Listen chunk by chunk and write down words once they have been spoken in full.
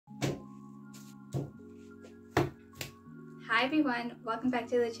Hi everyone, welcome back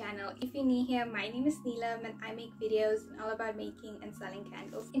to the channel. If you're new here, my name is Neelam and I make videos all about making and selling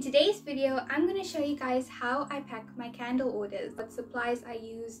candles. In today's video, I'm going to show you guys how I pack my candle orders, what supplies I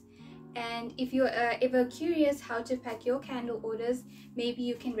use, and if you're ever curious how to pack your candle orders, maybe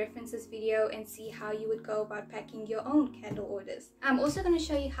you can reference this video and see how you would go about packing your own candle orders. I'm also going to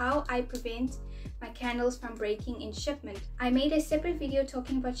show you how I prevent my candles from breaking in shipment. I made a separate video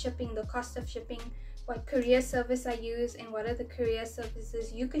talking about shipping, the cost of shipping, what courier service I use, and what are the courier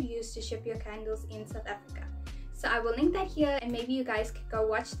services you could use to ship your candles in South Africa. So I will link that here, and maybe you guys could go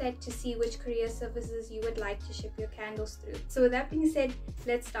watch that to see which courier services you would like to ship your candles through. So with that being said,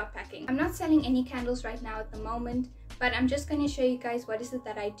 let's start packing. I'm not selling any candles right now at the moment, but I'm just going to show you guys what is it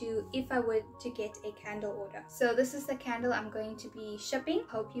that I do if I were to get a candle order. So this is the candle I'm going to be shipping.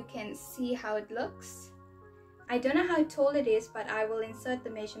 Hope you can see how it looks. I don't know how tall it is, but I will insert the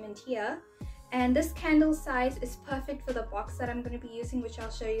measurement here. And this candle size is perfect for the box that I'm going to be using, which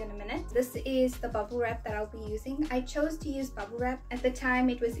I'll show you in a minute. This is the bubble wrap that I'll be using. I chose to use bubble wrap. At the time,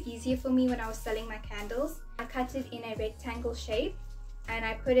 it was easier for me when I was selling my candles. I cut it in a rectangle shape and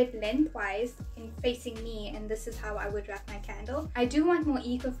I put it lengthwise in facing me, and this is how I would wrap my candle. I do want more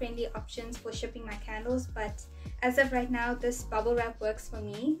eco-friendly options for shipping my candles, but as of right now, this bubble wrap works for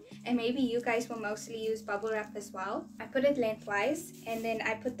me, and maybe you guys will mostly use bubble wrap as well. I put it lengthwise and then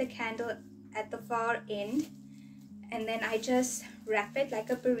I put the candle at the far end, and then I just wrap it like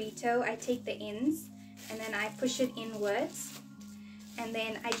a burrito. I take the ends and then I push it inwards, and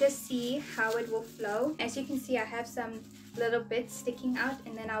then I just see how it will flow. As you can see, I have some little bits sticking out,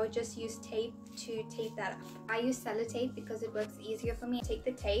 and then I would just use tape to tape that up. I use sellotape because it works easier for me. Take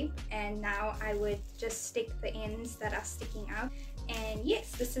the tape, and now I would just stick the ends that are sticking out. And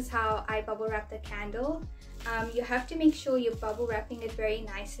yes, this is how I bubble wrap the candle. You have to make sure you're bubble wrapping it very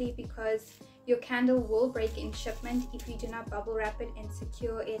nicely, because your candle will break in shipment if you do not bubble wrap it and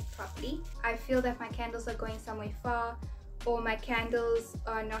secure it properly. I feel that my candles are going somewhere far, or my candles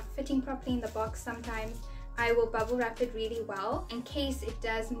are not fitting properly in the box. Sometimes I will bubble wrap it really well in case it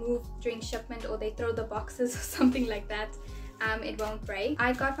does move during shipment, or they throw the boxes or something like that. It won't break.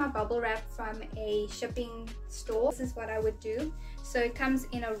 I got my bubble wrap from a shipping store. This is what I would do. So it comes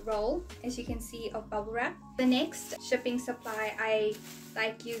in a roll, as you can see, of bubble wrap. The next shipping supply I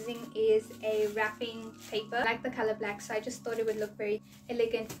like using is a wrapping paper. I like the color black, so I just thought it would look very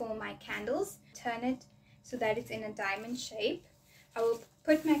elegant for my candles. Turn it so that it's in a diamond shape. I will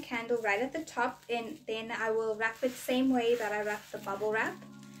put my candle right at the top, and then I will wrap it same way that I wrap the bubble wrap.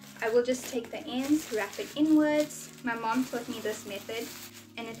 I will just take the ends, wrap it inwards. My mom taught me this method,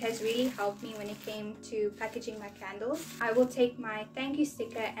 and it has really helped me when it came to packaging my candles. I will take my thank you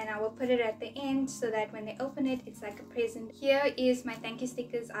sticker and I will put it at the end so that when they open it, it's like a present. Here is my thank you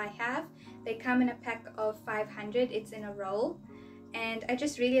stickers I have. They come in a pack of 500. It's in a roll, and I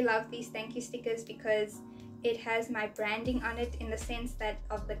just really love these thank you stickers because it has my branding on it in the sense that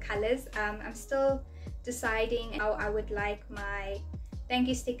of the colors. I'm still deciding how I would like my thank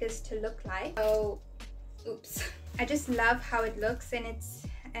you stickers to look like. Oh, oops. I just love how it looks, and it's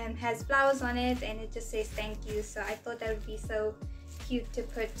has flowers on it, and it just says thank you. So I thought that would be so cute to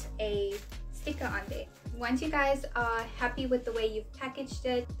put a sticker on there. Once you guys are happy with the way you've packaged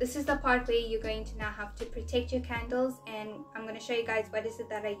it, this is the part where you're going to now have to protect your candles, and I'm going to show you guys what is it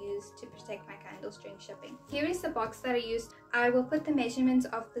that I use to protect my candles during shipping. Here is the box that I used. I will put the measurements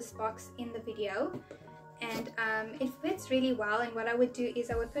of this box in the video, and it fits really well. And what I would do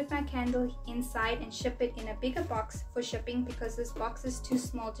is I would put my candle inside and ship it in a bigger box for shipping, because this box is too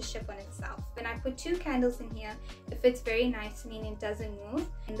small to ship on itself. When I put 2 candles in here, it fits very nicely and it doesn't move.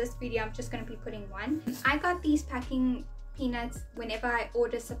 In this video, I'm just going to be putting 1. I got these packing peanuts whenever I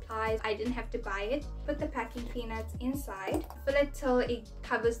order supplies. I didn't have to buy it. Put the packing peanuts inside, fill it till it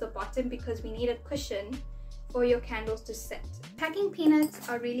covers the bottom, because we need a cushion for your candles to sit. Packing peanuts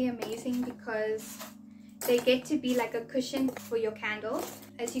are really amazing because they get to be like a cushion for your candle.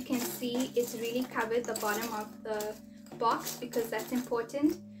 As you can see, it's really covered the bottom of the box, because that's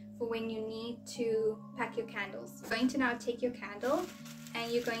important for when you need to pack your candles. You're going to now take your candle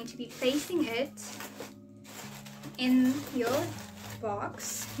and you're going to be placing it in your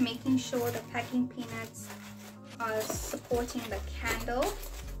box, making sure the packing peanuts are supporting the candle.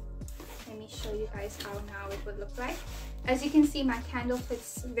 Let me show you guys how now it would look like. As you can see, my candle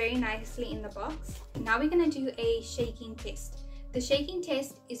fits very nicely in the box. Now we're going to do a shaking test. The shaking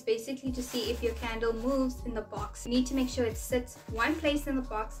test is basically to see if your candle moves in the box. You need to make sure it sits one place in the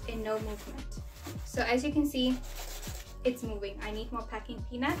box and no movement. So as you can see, it's moving. I need more packing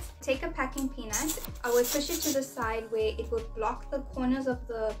peanuts. Take a packing peanut. I will push it to the side where it will block the corners of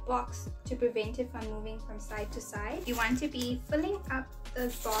the box to prevent it from moving from side to side. You want to be filling up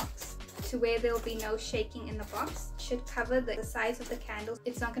the box to where there will be no shaking in the box. It should cover the size of the candle.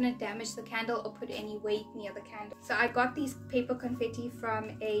 It's not going to damage the candle or put any weight near the candle. So I got these paper confetti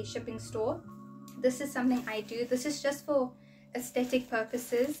from a shipping store. This is something I do. This is just for aesthetic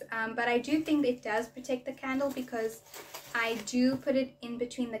purposes, but I do think it does protect the candle because I do put it in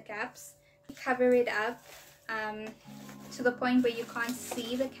between the gaps, cover it up to the point where you can't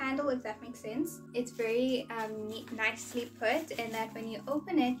see the candle, if that makes sense. It's very nicely put, and that when you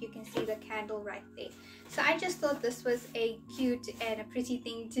open it you can see the candle right there. So I just thought this was a cute and a pretty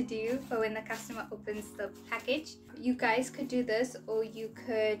thing to do for when the customer opens the package. You guys could do this, or you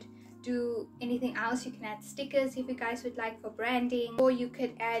could do anything else. You can add stickers if you guys would like for branding, or you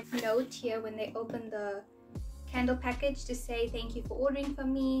could add a note here when they open the candle package to say thank you for ordering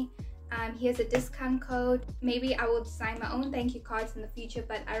from me. Here's a discount code. Maybe I will design my own thank you cards in the future,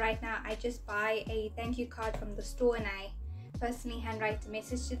 but right now I just buy a thank you card from the store and I personally handwrite the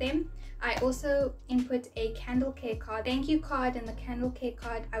message to them. I also input a candle care card. Thank you card and the candle care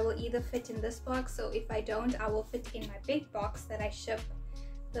card I will either fit in this box, so if I don't, I will fit in my big box that I ship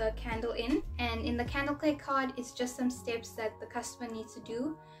the candle in. And in the candle care card, it's just some steps that the customer needs to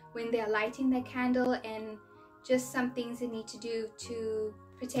do when they're lighting their candle, and just some things they need to do to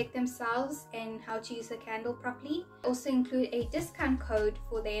protect themselves and how to use the candle properly. Also include a discount code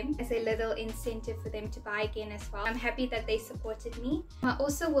for them as a little incentive for them to buy again as well. I'm happy that they supported me. I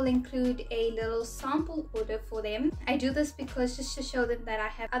also will include a little sample order for them. I do this because just to show them that I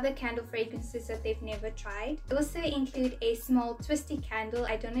have other candle fragrances that they've never tried. I also include a small twisty candle.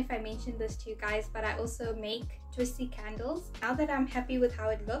 I don't know if I mentioned this to you guys, but I also make twisty candles. Now that I'm happy with how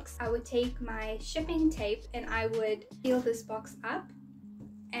it looks, I would take my shipping tape and I would seal this box up.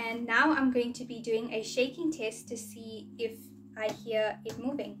 And now I'm going to be doing a shaking test to see if I hear it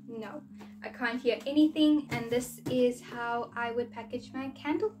moving. No, I can't hear anything, and this is how I would package my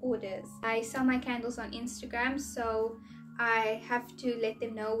candle orders. I sell my candles on Instagram, so I have to let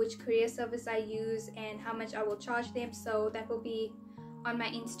them know which courier service I use and how much I will charge them, so that will be on my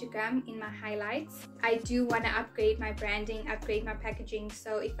Instagram in my highlights. I do want to upgrade my branding, upgrade my packaging,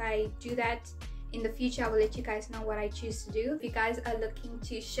 so if I do that in the future, I will let you guys know what I choose to do. If you guys are looking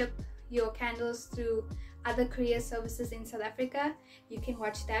to ship your candles through other courier services in South Africa, you can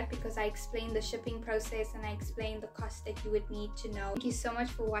watch that because I explain the shipping process and I explain the cost that you would need to know. Thank you so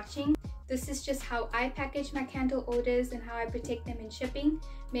much for watching. This is just how I package my candle orders and how I protect them in shipping.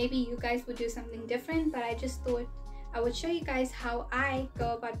 Maybe you guys would do something different, but I just thought I would show you guys how I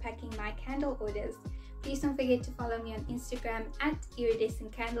go about packing my candle orders. Please don't forget to follow me on Instagram at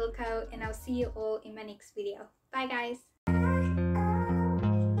iridescentcandleco, and I'll see you all in my next video. Bye guys!